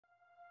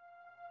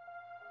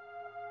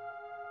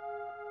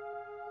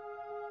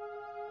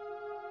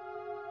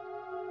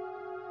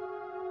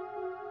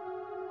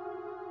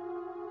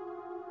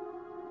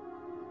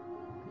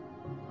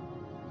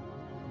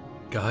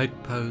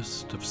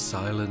Guidepost of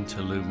Silent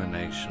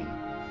Illumination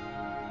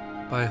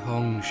by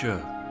Hongzhi.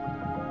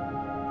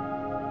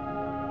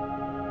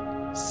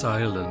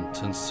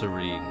 Silent and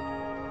serene,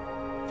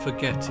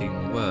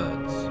 forgetting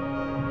words,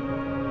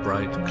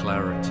 bright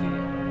clarity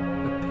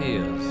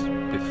appears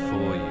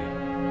before you.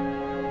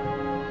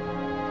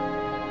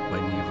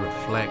 When you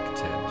reflect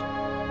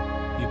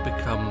it, you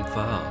become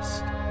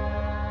vast.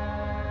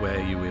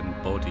 Where you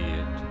embody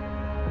it,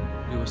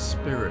 you are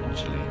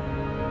spiritually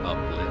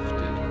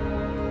uplifted.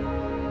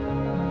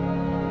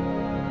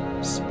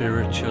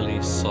 Spiritually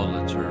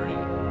solitary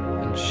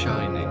and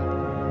shining,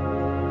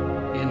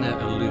 inner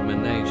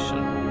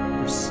illumination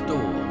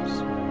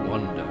restores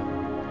wonder.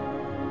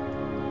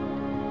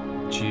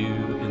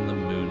 Dew in the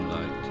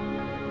moonlight,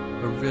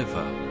 a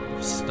river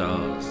of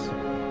stars,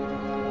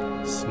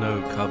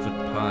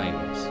 snow-covered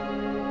pines,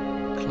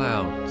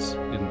 clouds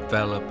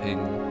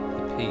enveloping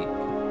the peak.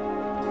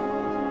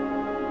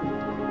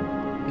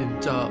 In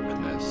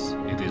darkness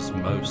it is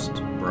most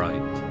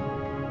bright,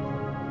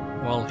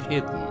 while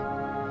hidden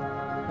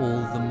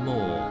all the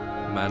more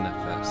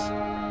manifest.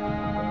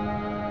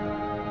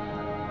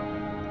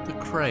 The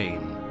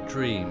crane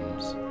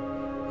dreams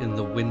in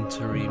the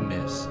wintry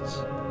mists.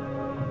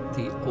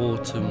 The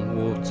autumn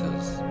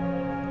waters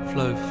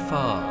flow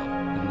far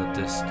in the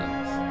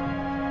distance.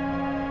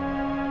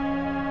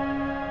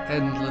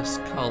 Endless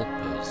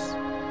kalpas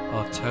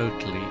are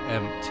totally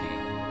empty,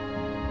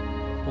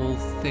 all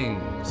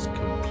things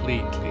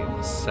completely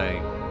the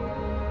same.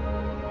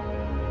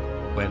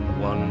 When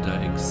wonder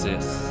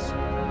exists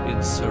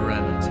in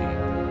serenity,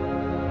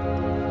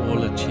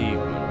 all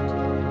achievement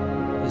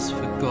is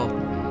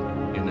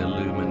forgotten in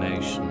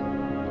illumination.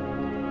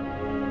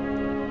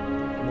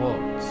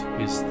 What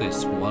is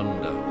this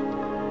wonder?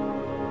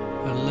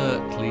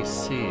 Alertly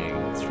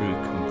seeing through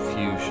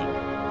confusion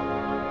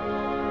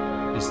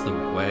is the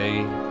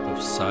way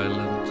of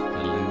silent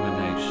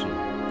illumination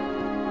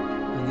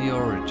and the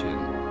origin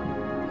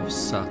of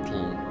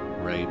subtle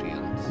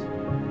radiance.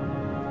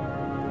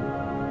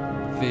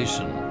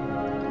 Vision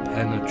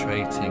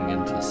penetrating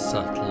into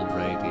subtle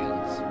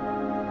radiance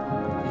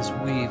is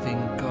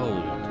weaving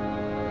gold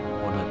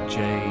on a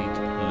jade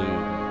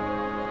loom.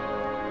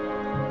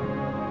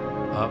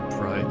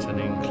 Upright and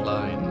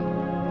inclined,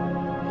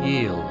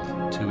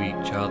 yield to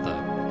each other.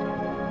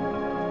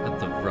 At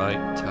the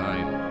right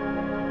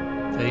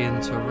time, they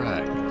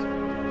interact.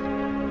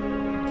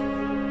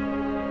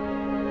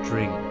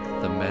 Drink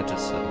the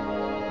medicine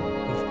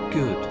of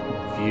good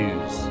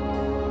views.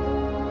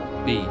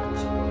 Beat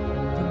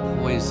the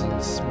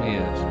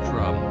poison-smeared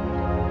drum.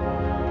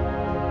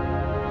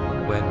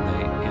 When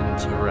they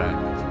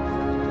interact,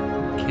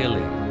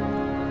 killing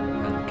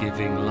and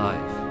giving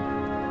life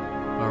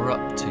are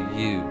up to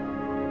you.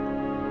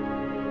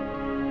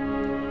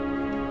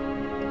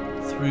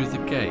 Through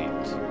the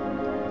gate,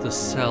 the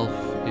self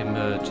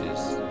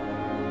emerges,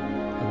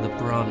 and the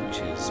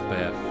branches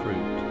bear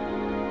fruit.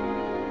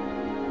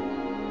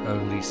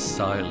 Only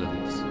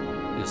silence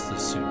is the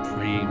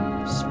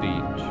supreme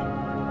speech.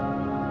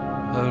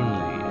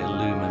 Only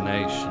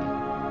illumination,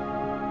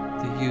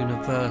 the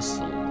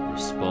universal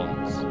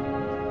response.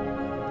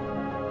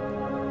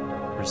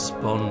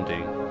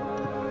 Responding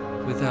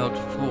without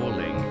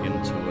falling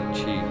into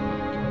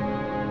achievement.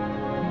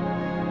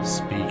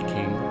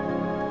 Speaking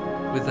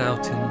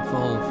without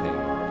involving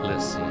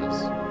listeners.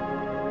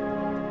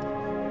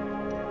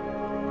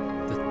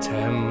 The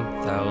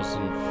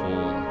 10,000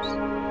 forms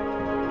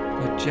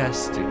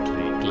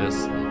majestically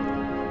glisten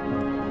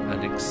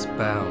and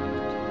expound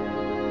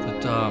the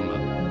Dharma.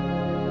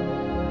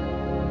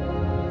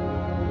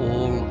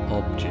 All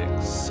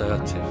objects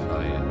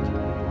certify it,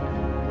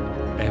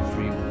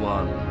 every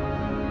one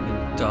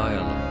in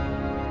dialogue.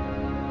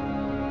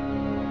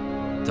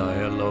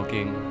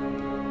 Dialoguing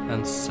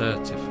and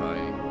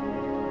certifying,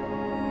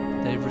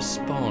 they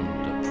respond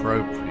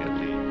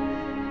appropriately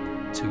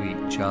to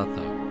each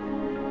other.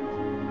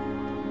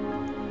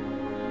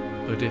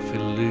 But if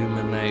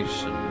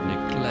illumination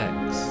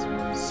neglects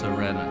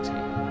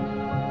serenity,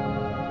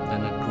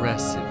 then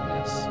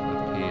aggressiveness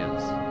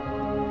appears.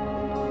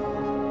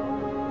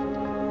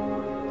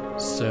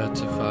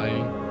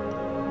 Certifying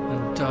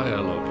and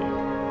dialoguing,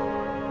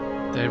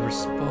 they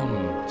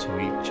respond to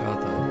each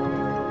other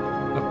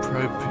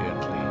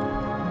appropriately.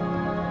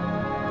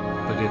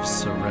 But if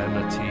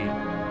serenity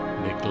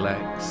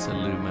neglects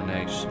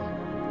illumination,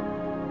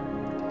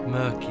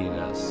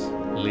 murkiness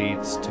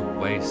leads to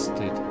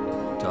wasted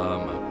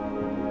Dharma.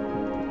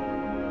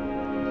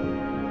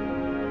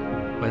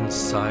 When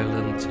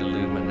silent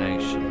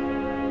illumination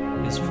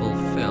is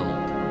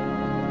fulfilled,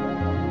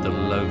 the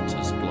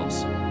lotus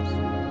blossoms,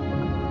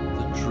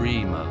 the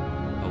dreamer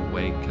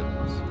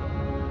awakens.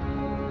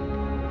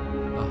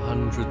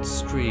 100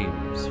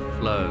 streams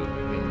flow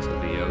into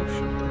the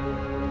ocean.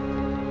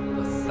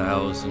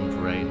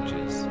 1,000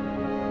 ranges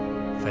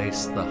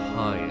face the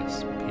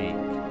highest peak.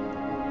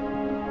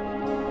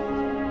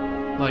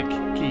 Like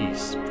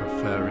geese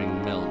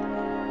preferring milk,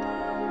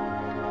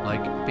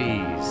 like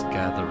bees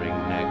gathering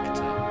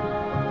nectar,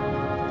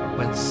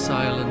 when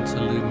silent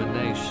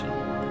illumination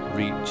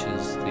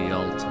reaches the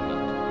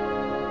ultimate,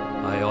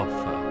 I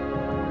offer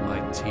my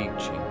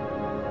teaching.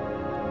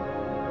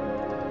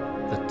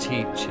 The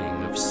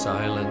teaching of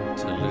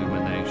silent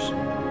illumination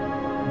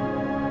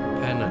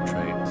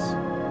penetrates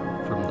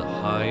from the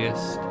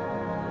highest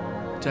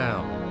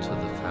down to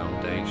the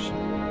foundation,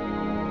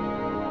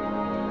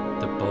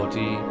 the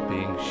body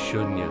being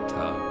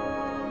shunyata,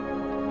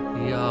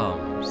 the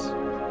arms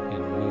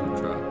in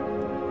mudra.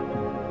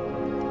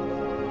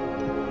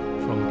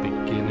 From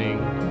beginning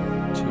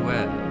to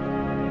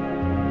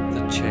end,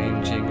 the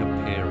changing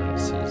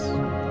appearances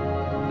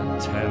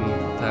and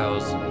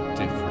 10,000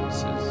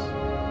 differences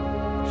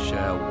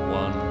share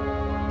one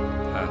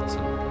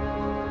pattern.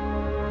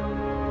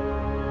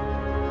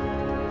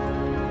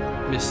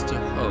 Mr.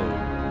 Ho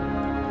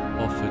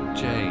offered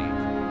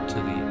jade to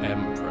the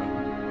emperor.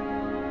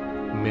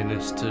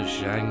 Minister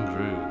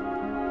Zhengjue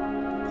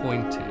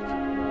pointed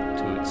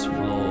to its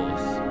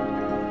flaws.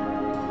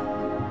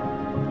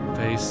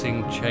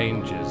 Facing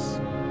changes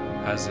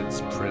has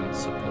its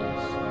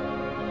principles.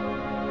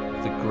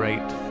 The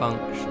great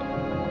function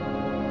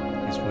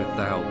is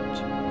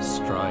without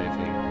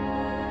striving.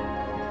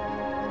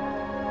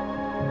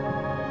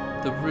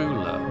 The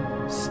ruler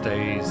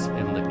stays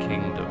in the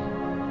kingdom.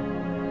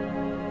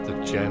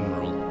 The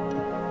general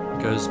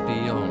goes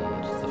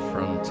beyond the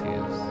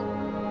frontiers.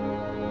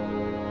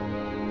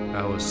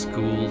 Our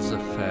school's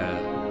affair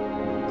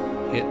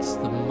hits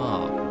the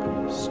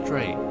mark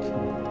straight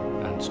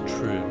and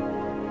true,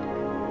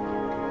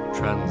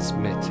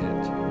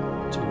 transmitted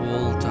to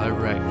all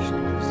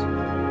directions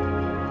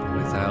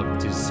without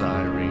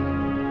desiring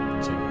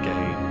to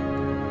gain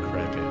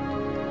credit.